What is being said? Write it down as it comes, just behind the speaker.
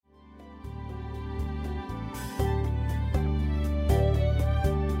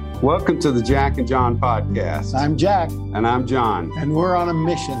Welcome to the Jack and John podcast. I'm Jack. And I'm John. And we're on a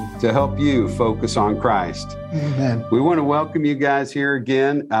mission to help you focus on Christ. Amen. We want to welcome you guys here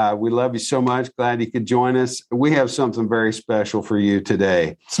again. We love you so much. Glad you could join us. We have something very special for you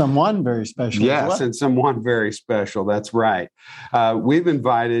today. Someone very special. Yes, and someone very special. That's right. We've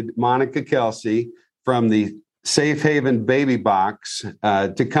invited Monica Kelsey from the Safe Haven Baby Box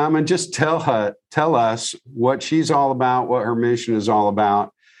to come and just tell us what she's all about, what her mission is all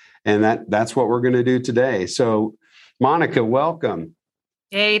about. And that's what we're going to do today. So, Monica, welcome.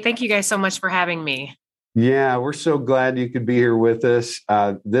 Hey, thank you guys so much for having me. Yeah, we're so glad you could be here with us.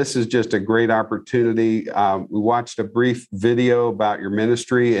 This is just a great opportunity. We watched a brief video about your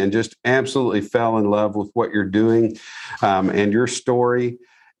ministry and just absolutely fell in love with what you're doing and your story.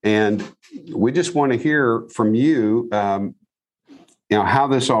 And we just want to hear from you, how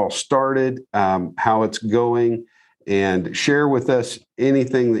this all started, how it's going, and share with us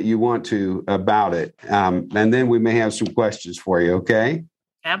anything that you want to about it. And then we may have some questions for you, okay?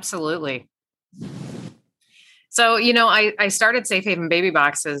 Absolutely. So, I started Safe Haven Baby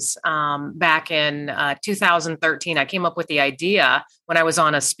Boxes back in 2013. I came up with the idea when I was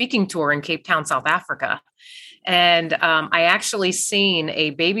on a speaking tour in Cape Town, South Africa. And I actually seen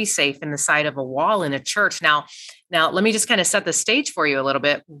a baby safe in the side of a wall in a church. Now, let me just kind of set the stage for you a little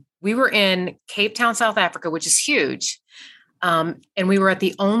bit. We were in Cape Town, South Africa, which is huge. And we were at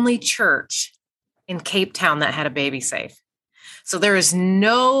the only church in Cape Town that had a baby safe. So there is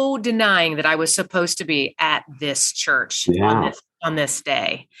no denying that I was supposed to be at this church on this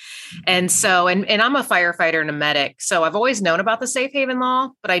day. And so, and I'm a firefighter and a medic. So I've always known about the Safe Haven law,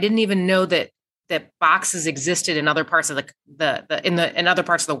 but I didn't even know that boxes existed in other parts of in other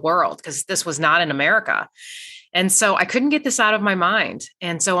parts of the world, because this was not in America. And so I couldn't get this out of my mind.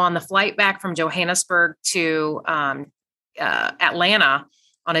 And so on the flight back from Johannesburg to Atlanta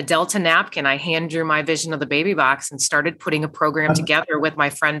on a Delta napkin, I hand drew my vision of the baby box and started putting a program together with my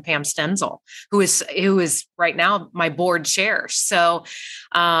friend Pam Stenzel, who is right now my board chair. So,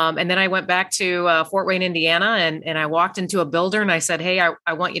 and then I went back to Fort Wayne, Indiana, and I walked into a builder and I said, "Hey,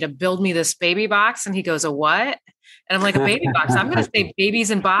 I want you to build me this baby box." And he goes, "A what?" And I'm like, "A baby box. I'm going to save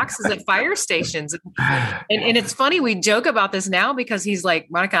babies in boxes at fire stations." And it's funny, we joke about this now because he's like,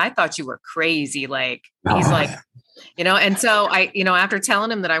 "Monica, I thought you were crazy." He's like, and so I, after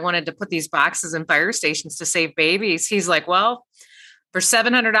telling him that I wanted to put these boxes in fire stations to save babies, he's like, "Well, for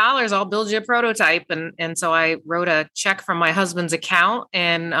 $700, I'll build you a prototype." And so I wrote a check from my husband's account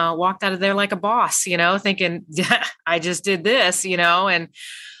and walked out of there like a boss, thinking, yeah, I just did this, and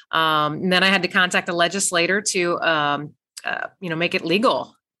then I had to contact a legislator to, make it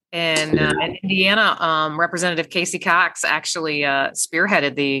legal. And in Indiana, Representative Casey Cox actually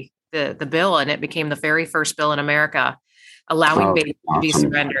spearheaded the bill, and it became the very first bill in America allowing babies to be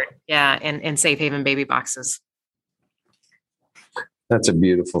surrendered. Yeah. And Safe Haven Baby Boxes. That's a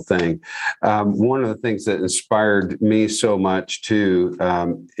beautiful thing. One of the things that inspired me so much too,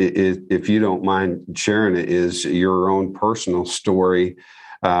 if you don't mind sharing it, is your own personal story.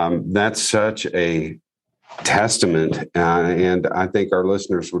 That's such a testament. And I think our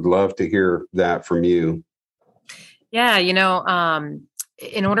listeners would love to hear that from you. Yeah.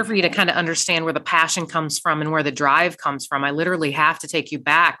 In order for you to kind of understand where the passion comes from and where the drive comes from, I literally have to take you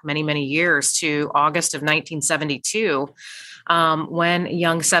back many, many years to August of 1972, when a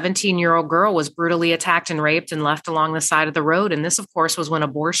young 17-year-old girl was brutally attacked and raped and left along the side of the road. And this, of course, was when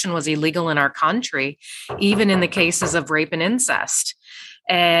abortion was illegal in our country, even in the cases of rape and incest.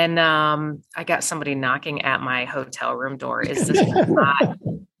 And I got somebody knocking at my hotel room door. Is this not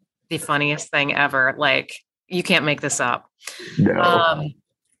the funniest thing ever? You can't make this up. No.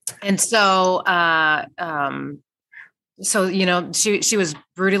 And so, she was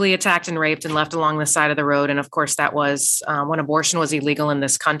brutally attacked and raped and left along the side of the road. And of course, that was when abortion was illegal in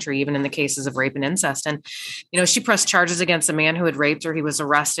this country, even in the cases of rape and incest. And, she pressed charges against the man who had raped her. He was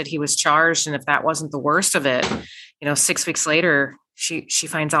arrested. He was charged. And if that wasn't the worst of it, 6 weeks later, she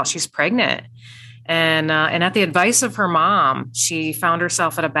finds out she's pregnant. And at the advice of her mom, she found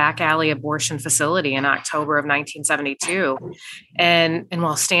herself at a back alley abortion facility in October of 1972. And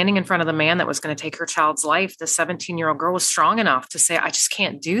while standing in front of the man that was going to take her child's life, the 17-year-old girl was strong enough to say, "I just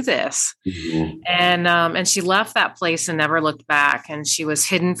can't do this." Mm-hmm. And she left that place and never looked back. And she was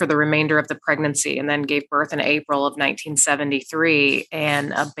hidden for the remainder of the pregnancy, and then gave birth in April of 1973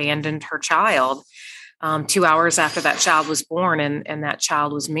 and abandoned her child. 2 hours after that child was born, and that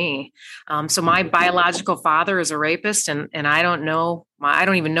child was me. So my biological father is a rapist, and I don't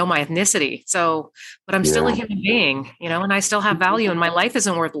even know my ethnicity. So, but I'm still a human being, and I still have value, and my life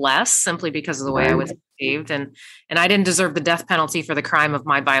isn't worth less simply because of the way I was conceived, and I didn't deserve the death penalty for the crime of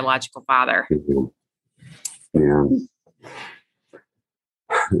my biological father. Yeah.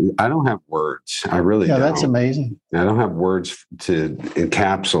 I don't have words. I really don't. Yeah, that's amazing. I don't have words to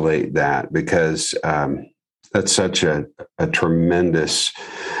encapsulate that, because that's such a tremendous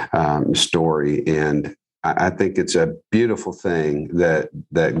story. And I think it's a beautiful thing that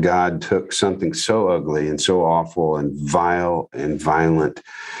God took something so ugly and so awful and vile and violent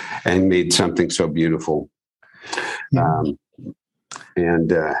and made something so beautiful. Yeah.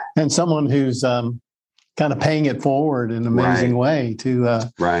 And someone who's kind of paying it forward in an amazing way to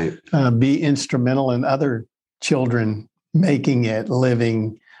be instrumental in other children making it,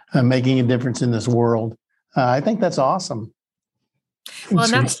 living, making a difference in this world. I think that's awesome.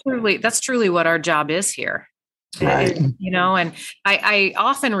 Well, and that's truly what our job is here. Right. And I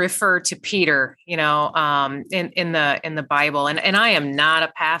often refer to Peter, in the Bible, and I am not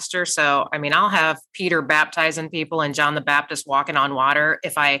a pastor. So, I mean, I'll have Peter baptizing people and John the Baptist walking on water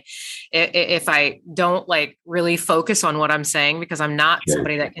if I don't really focus on what I'm saying, because I'm not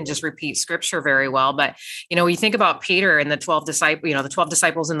somebody that can just repeat scripture very well. But, when you think about Peter and the 12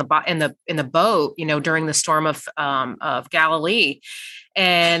 disciples in the boat, during the storm of Galilee,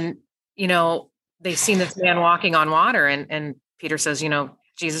 and, they've seen this man walking on water, and Peter says,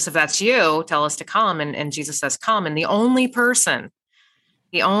 Jesus, if that's you, tell us to come. And Jesus says, come. And the only person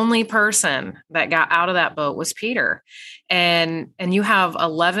that got out of that boat was Peter. And you have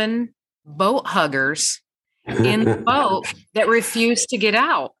 11 boat huggers in the boat that refused to get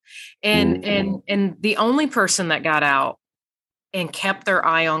out. And the only person that got out and kept their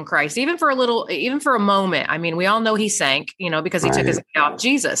eye on Christ, even for a moment. I mean, we all know he sank, because he took his eye off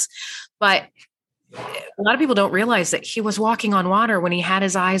Jesus. But a lot of people don't realize that he was walking on water when he had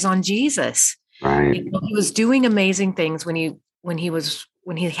his eyes on Jesus. Right. He was doing amazing things when he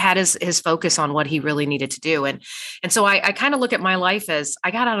had his focus on what he really needed to do. And so I kind of look at my life as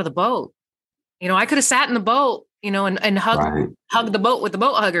I got out of the boat. I could have sat in the boat, and hugged the boat with the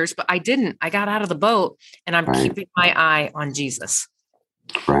boat huggers, but I didn't. I got out of the boat, and I'm keeping my eye on Jesus.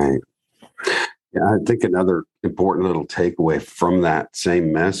 Right. Yeah, I think another important little takeaway from that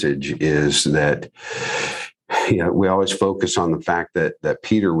same message is that we always focus on the fact that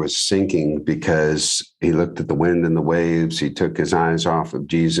Peter was sinking because he looked at the wind and the waves. He took his eyes off of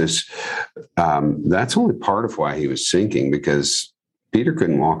Jesus. That's only part of why he was sinking, because Peter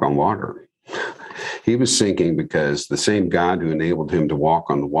couldn't walk on water. He was sinking because the same God who enabled him to walk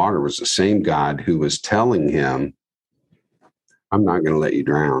on the water was the same God who was telling him, I'm not going to let you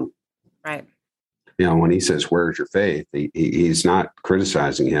drown. Right. When he says, where's your faith? He's not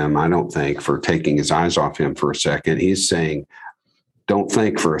criticizing him, I don't think, for taking his eyes off him for a second. He's saying, don't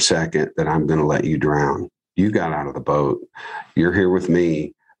think for a second that I'm going to let you drown. You got out of the boat. You're here with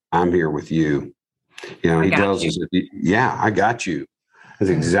me. I'm here with you. He tells us, I got you. That's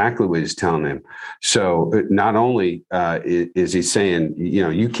exactly what he's telling him. So not only is he saying,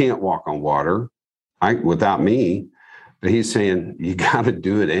 you can't walk on water without me, but he's saying, you got to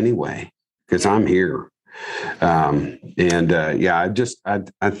do it anyway, because I'm here. I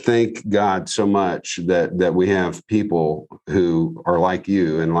thank God so much that we have people who are like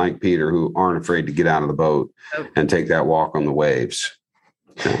you and like Peter, who aren't afraid to get out of the boat and take that walk on the waves.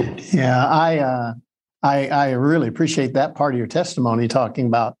 Yeah, I really appreciate that part of your testimony, talking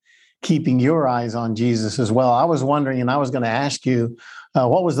about keeping your eyes on Jesus as well. I was wondering, and I was going to ask you,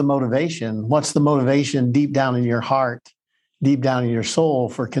 what was the motivation? What's the motivation deep down in your heart, deep down in your soul,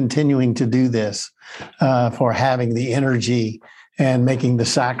 for continuing to do this, for having the energy and making the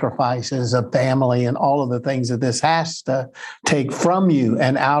sacrifices of family and all of the things that this has to take from you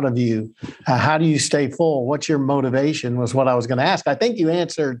and out of you? How do you stay full? What's your motivation, was what I was going to ask. I think you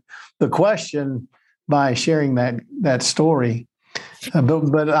answered the question by sharing that story,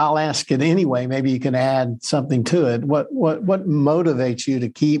 but I'll ask it anyway. Maybe you can add something to it. What motivates you to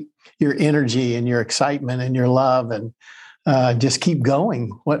keep your energy and your excitement and your love and just keep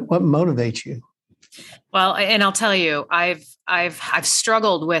going? What motivates you? Well, and I'll tell you, I've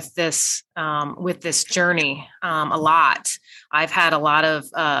struggled with this journey a lot. I've had a lot of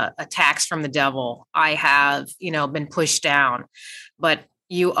attacks from the devil. I have, been pushed down, but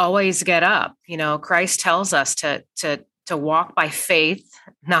you always get up. Christ tells us to walk by faith,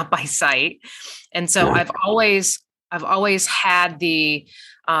 not by sight. And so I've always had the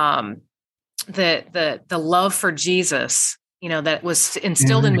love for Jesus that was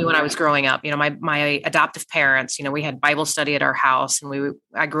instilled in me when I was growing up. My adoptive parents, we had Bible study at our house, and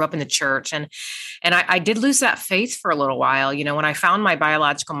I grew up in the church, and I did lose that faith for a little while. When I found my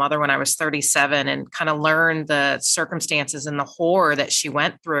biological mother when I was 37 and kind of learned the circumstances and the horror that she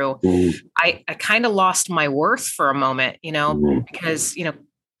went through, I kind of lost my worth for a moment, because,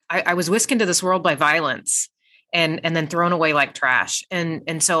 I was whisked into this world by violence and then thrown away like trash.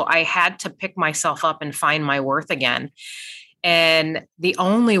 And so I had to pick myself up and find my worth again. And the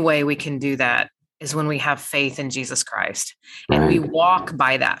only way we can do that is when we have faith in Jesus Christ, and we walk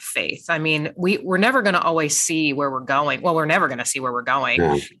by that faith. I mean, we're never going to always see where we're going. Well, we're never going to see where we're going.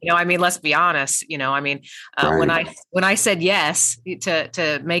 Yeah. Let's be honest. When I said yes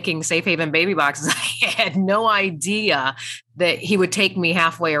to making Safe Haven baby boxes, I had no idea that he would take me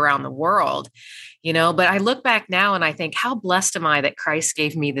halfway around the world. But I look back now and I think, how blessed am I that Christ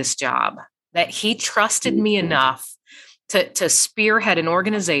gave me this job, that he trusted me enough to spearhead an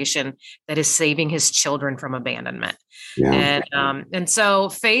organization that is saving his children from abandonment. Yeah. And so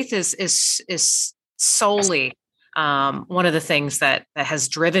faith is solely one of the things that has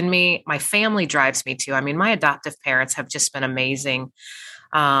driven me. My family drives me too. I mean, my adoptive parents have just been amazing.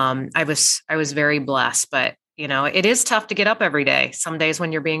 I was very blessed, but it is tough to get up every day. Some days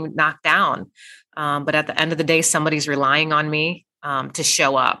when you're being knocked down, but at the end of the day, somebody's relying on me to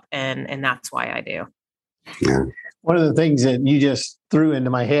show up, and that's why I do. Yeah. One of the things that you just threw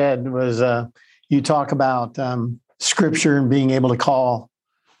into my head was you talk about Scripture and being able to call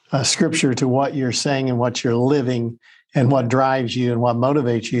Scripture to what you're saying and what you're living and what drives you and what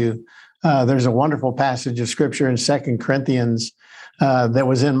motivates you. There's a wonderful passage of Scripture in 2 Corinthians that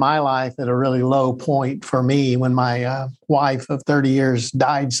was in my life at a really low point for me when my wife of 30 years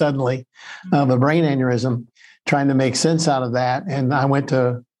died suddenly of a brain aneurysm, trying to make sense out of that. And I went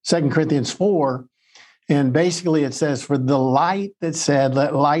to 2 Corinthians 4. And basically it says, for the light that said,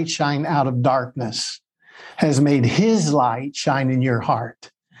 let light shine out of darkness, has made his light shine in your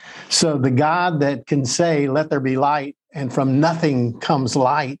heart. So the God that can say, let there be light, and from nothing comes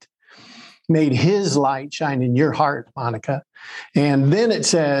light, made his light shine in your heart, Monica. And then it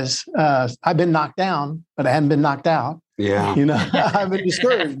says, I've been knocked down, but I haven't been knocked out. Yeah. I've been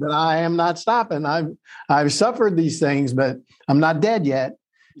discouraged, but I am not stopping. I've suffered these things, but I'm not dead yet.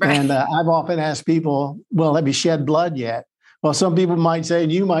 Right. And I've often asked people, well, have you shed blood yet? Well, some people might say,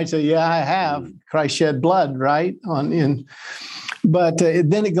 and you might say, yeah, I have. Christ shed blood, right? But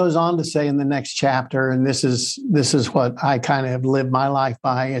then it goes on to say in the next chapter, and this is what I kind of have lived my life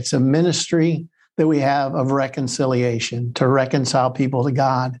by. It's a ministry that we have of reconciliation, to reconcile people to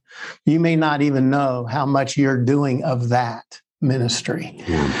God. You may not even know how much you're doing of that ministry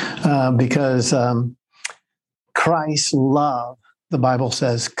because Christ's love, the Bible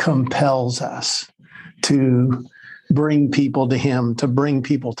says, compels us to bring people to him, to bring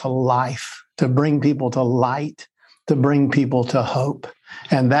people to life, to bring people to light, to bring people to hope.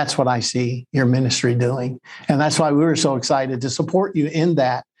 And that's what I see your ministry doing. And that's why we were so excited to support you in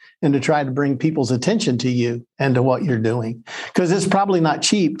that and to try to bring people's attention to you and to what you're doing. Because it's probably not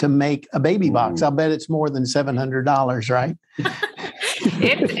cheap to make a baby box. I'll bet it's more than $700, right?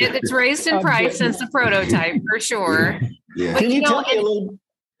 It's raised in price since the prototype, for sure. Yeah. Can you tell me a little?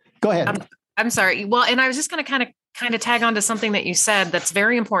 Go ahead. I'm sorry. Well, and I was just going to kind of tag on to something that you said that's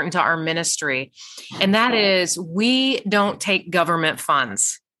very important to our ministry. And that is, we don't take government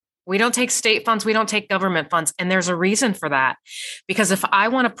funds. We don't take state funds. We don't take government funds. And there's a reason for that. Because if I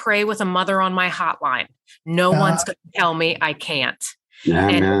want to pray with a mother on my hotline, no one's going to tell me I can't. Yeah,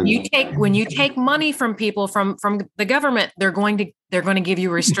 and when you take money from people from the government, they're going to give you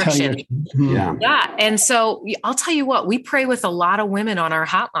restriction. Yeah. And so I'll tell you what, we pray with a lot of women on our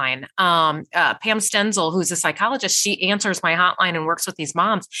hotline. Pam Stenzel, who's a psychologist, she answers my hotline and works with these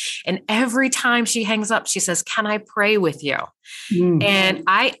moms. And every time she hangs up, she says, "Can I pray with you?" And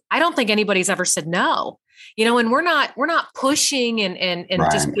I don't think anybody's ever said no. And we're not pushing and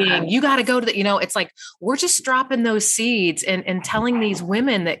just being, you got to go to the, it's like, we're just dropping those seeds and telling these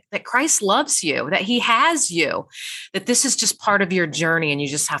women that Christ loves you, that he has you, that this is just part of your journey and you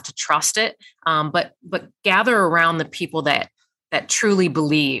just have to trust it. But gather around the people that truly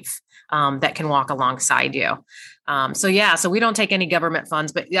believe, that can walk alongside you. So we don't take any government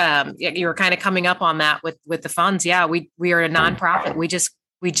funds, but you were kind of coming up on that with the funds. Yeah, we are a nonprofit.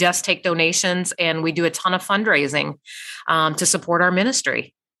 We just take donations and we do a ton of fundraising to support our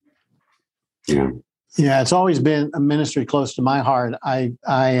ministry. Yeah, it's always been a ministry close to my heart. I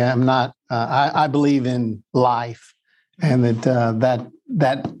am not. I believe in life, and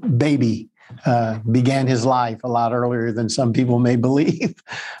that baby began his life a lot earlier than some people may believe.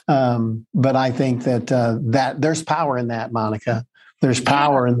 But I think that there's power in that, Monica. There's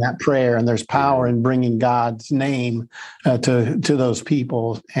power in that prayer, and there's power in bringing God's name to those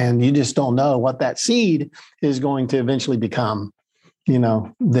people. And you just don't know what that seed is going to eventually become,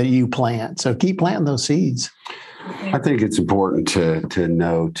 that you plant. So keep planting those seeds. I think it's important to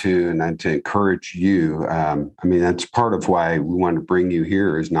know too, and to encourage you. That's part of why we want to bring you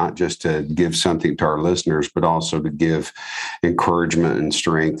here, is not just to give something to our listeners, but also to give encouragement and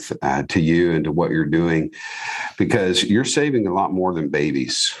strength to you and to what you're doing, because you're saving a lot more than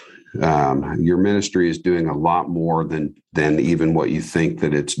babies. Your ministry is doing a lot more than even what you think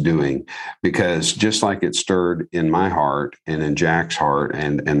that it's doing, because just like it stirred in my heart and in Jack's heart,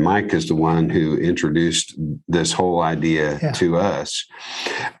 and Mike is the one who introduced this whole idea to us.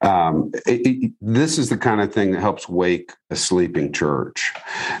 This is the kind of thing that helps wake a sleeping church.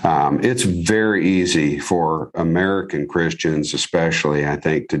 It's very easy for American Christians, especially, I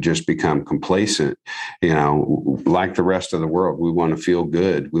think, to just become complacent. Like the rest of the world, we want to feel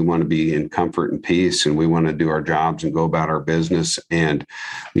good. We want to be in comfort and peace, and we want to do our jobs and go about our business and,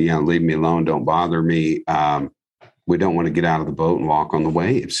 leave me alone. Don't bother me. We don't want to get out of the boat and walk on the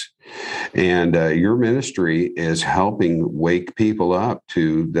waves. And your ministry is helping wake people up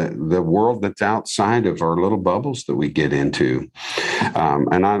to the world that's outside of our little bubbles that we get into.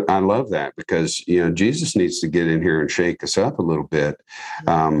 And I love that, because, Jesus needs to get in here and shake us up a little bit.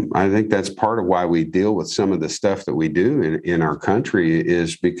 I think that's part of why we deal with some of the stuff that we do in our country,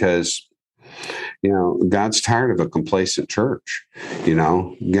 is because God's tired of a complacent church. You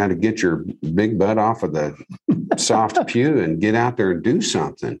got to get your big butt off of the soft pew and get out there and do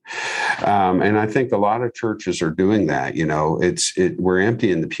something. And I think a lot of churches are doing that. We're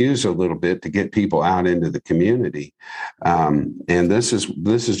emptying the pews a little bit to get people out into the community. And this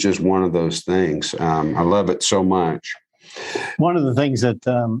is just one of those things. I love it so much. One of the things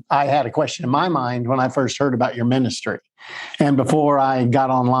that I had a question in my mind when I first heard about your ministry, and before I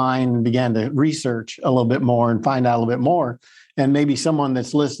got online and began to research a little bit more and find out a little bit more, and maybe someone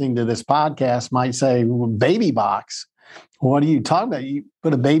that's listening to this podcast might say, well, baby box. What are you talking about? You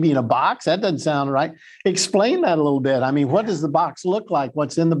put a baby in a box? That doesn't sound right. Explain that a little bit. What does the box look like?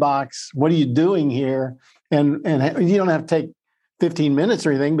 What's in the box? What are you doing here? And you don't have to take 15 minutes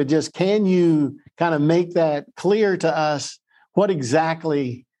or anything, but just, can you kind of make that clear to us? What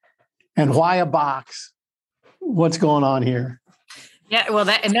exactly and why a box? What's going on here? Yeah, well,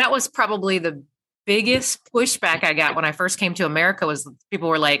 that was probably the biggest pushback I got when I first came to America, was people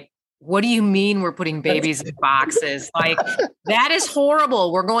were like, what do you mean we're putting babies in boxes? Like, that is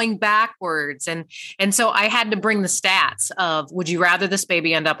horrible. We're going backwards. And so I had to bring the stats of, would you rather this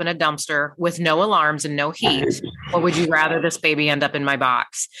baby end up in a dumpster with no alarms and no heat, or would you rather this baby end up in my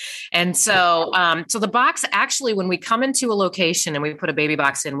box? And so, so the box, actually, when we come into a location and we put a baby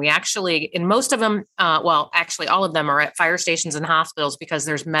box in, we actually, in most of them, actually all of them are at fire stations and hospitals, because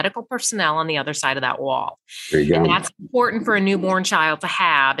there's medical personnel on the other side of that wall. There you go. And that's important for a newborn child to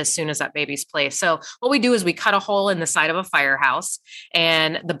have as soon as that baby's placed. So what we do is we cut a hole in the side of a firehouse,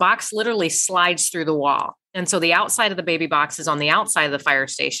 and the box literally slides through the wall. And so the outside of the baby box is on the outside of the fire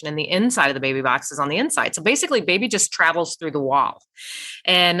station, and the inside of the baby box is on the inside. So basically, baby just travels through the wall.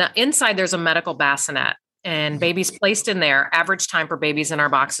 And inside there's a medical bassinet, and babies placed in there. Average time for babies in our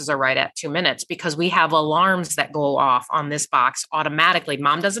boxes are right at 2 minutes, because we have alarms that go off on this box automatically.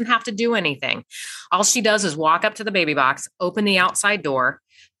 Mom doesn't have to do anything. All she does is walk up to the baby box, open the outside door,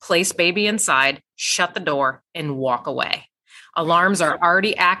 place baby inside, shut the door, and walk away. Alarms are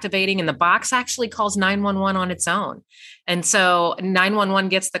already activating, and the box actually calls 911 on its own. And so 911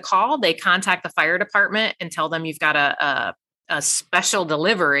 gets the call. They contact the fire department and tell them you've got a special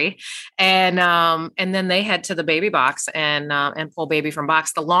delivery, and then they head to the baby box and pull baby from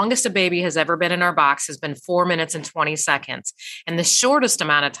box. The longest a baby has ever been in our box has been 4 minutes and 20 seconds, and the shortest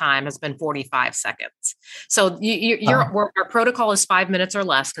amount of time has been 45 seconds. So our protocol is 5 minutes or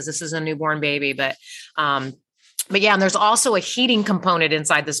less, because this is a newborn baby, but yeah, and there's also a heating component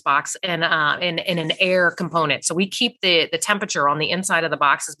inside this box, and an air component. So we keep the temperature on the inside of the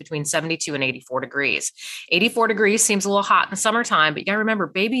boxes between 72 and 84 degrees. 84 degrees seems a little hot in the summertime, but you got to remember,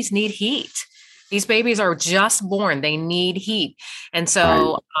 babies need heat. These babies are just born. They need heat. And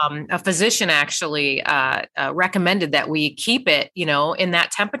so a physician actually recommended that we keep it, in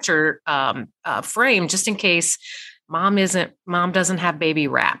that temperature frame, just in case mom doesn't have baby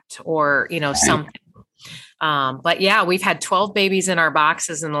wrapped, or, something. But yeah, we've had 12 babies in our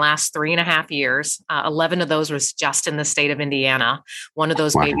boxes in the last 3.5 years. 11 of those was just in the state of Indiana. One of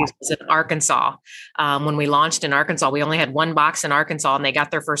those babies was in Arkansas. When we launched in Arkansas, we only had one box in Arkansas, and they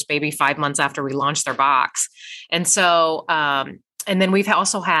got their first baby 5 months after we launched their box. And so, and then we've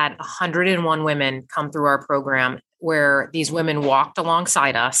also had 101 women come through our program, where these women walked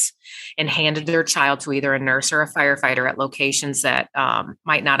alongside us and handed their child to either a nurse or a firefighter at locations that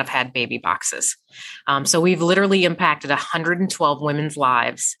might not have had baby boxes. So we've literally impacted 112 women's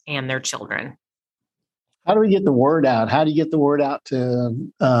lives and their children. How do we get the word out? How do you get the word out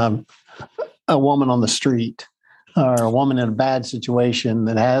to a woman on the street or a woman in a bad situation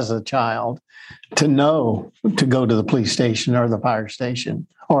that has a child to know to go to the police station or the fire station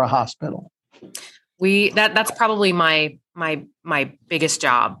or a hospital? That's probably my biggest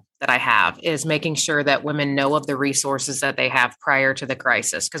job that I have, is making sure that women know of the resources that they have prior to the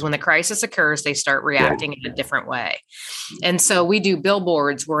crisis. Because when the crisis occurs, they start reacting in a different way. And so we do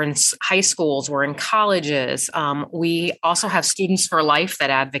billboards. We're in high schools. We're in colleges. We also have Students for Life that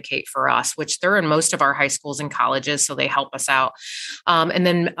advocate for us, which they're in most of our high schools and colleges. So they help us out. And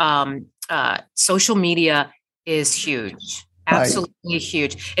then social media is huge. Absolutely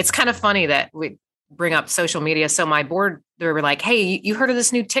huge. It's kind of funny that we bring up social media. So my board, they were like, hey, you heard of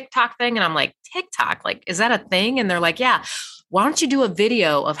this new TikTok thing? And I'm like, TikTok, like, is that a thing? And they're like, yeah. Why don't you do a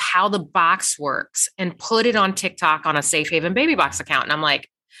video of how the box works and put it on TikTok on a Safe Haven Baby Box account? And I'm like,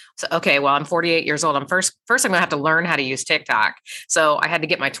 so, okay, well, I'm 48 years old. I'm first I'm going to have to learn how to use TikTok. So I had to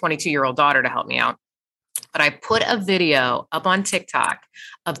get my 22-year-old daughter to help me out. But I put a video up on TikTok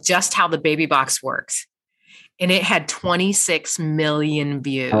of just how the baby box works. And it had 26 million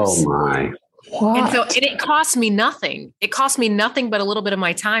views. Oh my. What? And it cost me nothing. It cost me nothing but a little bit of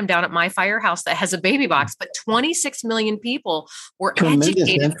my time down at my firehouse that has a baby box. But 26 million people were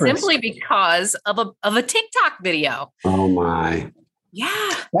educated simply because of a TikTok video. Oh my.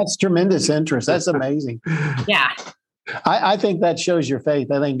 Yeah. That's tremendous interest. That's amazing. Yeah. I think that shows your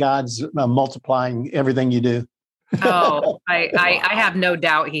faith. I think God's multiplying everything you do. Oh, I have no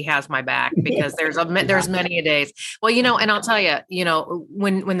doubt he has my back, because there's many a days. Well, and I'll tell you,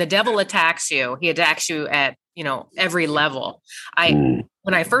 when the devil attacks you, he attacks you at, every level.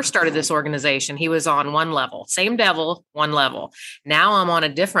 When I first started this organization, he was on one level, same devil, one level. Now I'm on a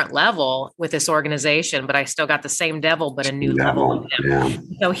different level with this organization, but I still got the same devil, but a new level with him. Yeah.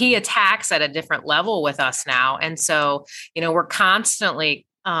 So he attacks at a different level with us now. And so, we're constantly,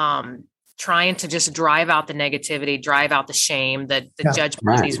 trying to just drive out the negativity, drive out the shame, the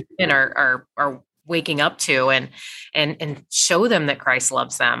judgment these women are waking up to, and show them that Christ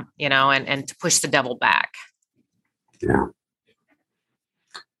loves them, and to push the devil back. Yeah.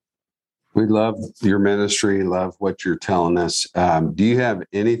 We love your ministry, love what you're telling us. Do you have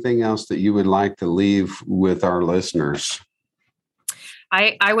anything else that you would like to leave with our listeners?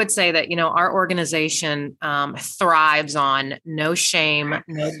 I would say that, our organization thrives on no shame,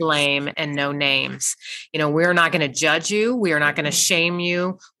 no blame, and no names. We're not going to judge you. We are not going to shame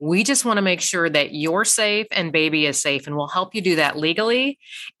you. We just want to make sure that you're safe and baby is safe. And we'll help you do that legally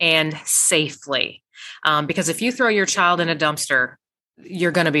and safely. Because if you throw your child in a dumpster,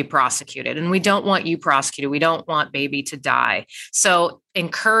 you're going to be prosecuted, and we don't want you prosecuted. We don't want baby to die. So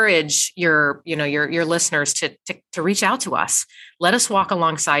encourage your listeners to reach out to us. Let us walk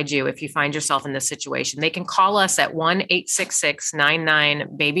alongside you if you find yourself in this situation. They can call us at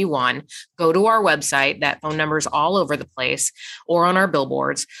 1-866-99-BABY-1. Go to our website. That phone number is all over the place, or on our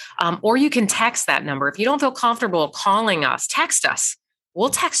billboards. Or you can text that number. If you don't feel comfortable calling us, text us. We'll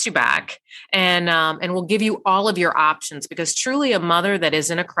text you back, and we'll give you all of your options, because truly a mother that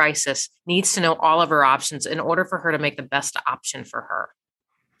is in a crisis needs to know all of her options in order for her to make the best option for her.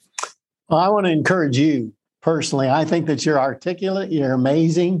 Well, I want to encourage you personally. I think that you're articulate, you're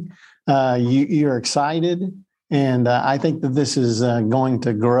amazing, you're excited, and I think that this is going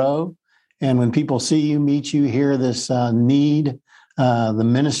to grow. And when people see you, meet you, hear this need, the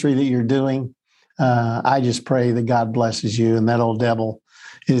ministry that you're doing, I just pray that God blesses you and that old devil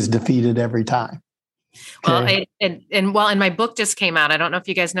is defeated every time. Okay? Well, and my book just came out. I don't know if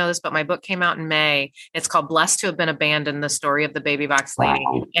you guys know this, but my book came out in May. It's called Blessed to Have Been Abandoned, the story of the baby box lady.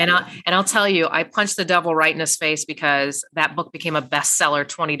 Wow. And I'll tell you, I punched the devil right in his face, because that book became a bestseller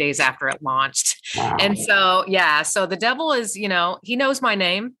 20 days after it launched. Wow. And so, so the devil is, he knows my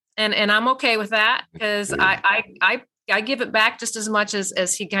name, and I'm okay with that, because I give it back just as much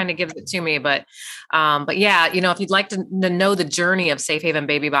as he kind of gives it to me. But yeah, if you'd like to know the journey of Safe Haven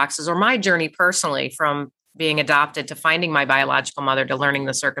Baby Boxes, or my journey personally from being adopted to finding my biological mother to learning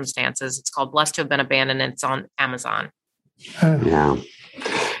the circumstances, it's called Blessed to Have Been Abandoned, and it's on Amazon. Yeah.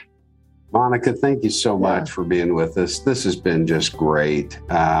 Monica, thank you so much for being with us. This has been just great.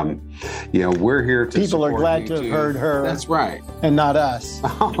 We're here to people are glad to have too. Heard her. That's right, and not us.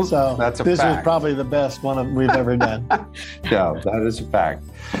 So that's a this fact. was probably the best one we've ever done. Yeah, that is a fact.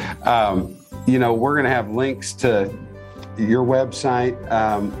 We're going to have links to your website.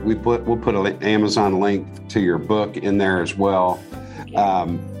 We'll put an Amazon link to your book in there as well.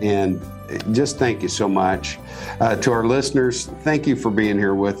 And just thank you so much. To our listeners, thank you for being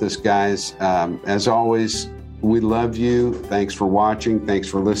here with us, guys. As always, we love you. Thanks for watching. Thanks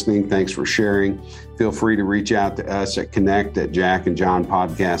for listening. Thanks for sharing. Feel free to reach out to us at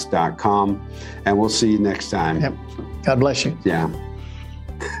connect@jackandjohnpodcast.com. And we'll see you next time. Yep. God bless you. Yeah.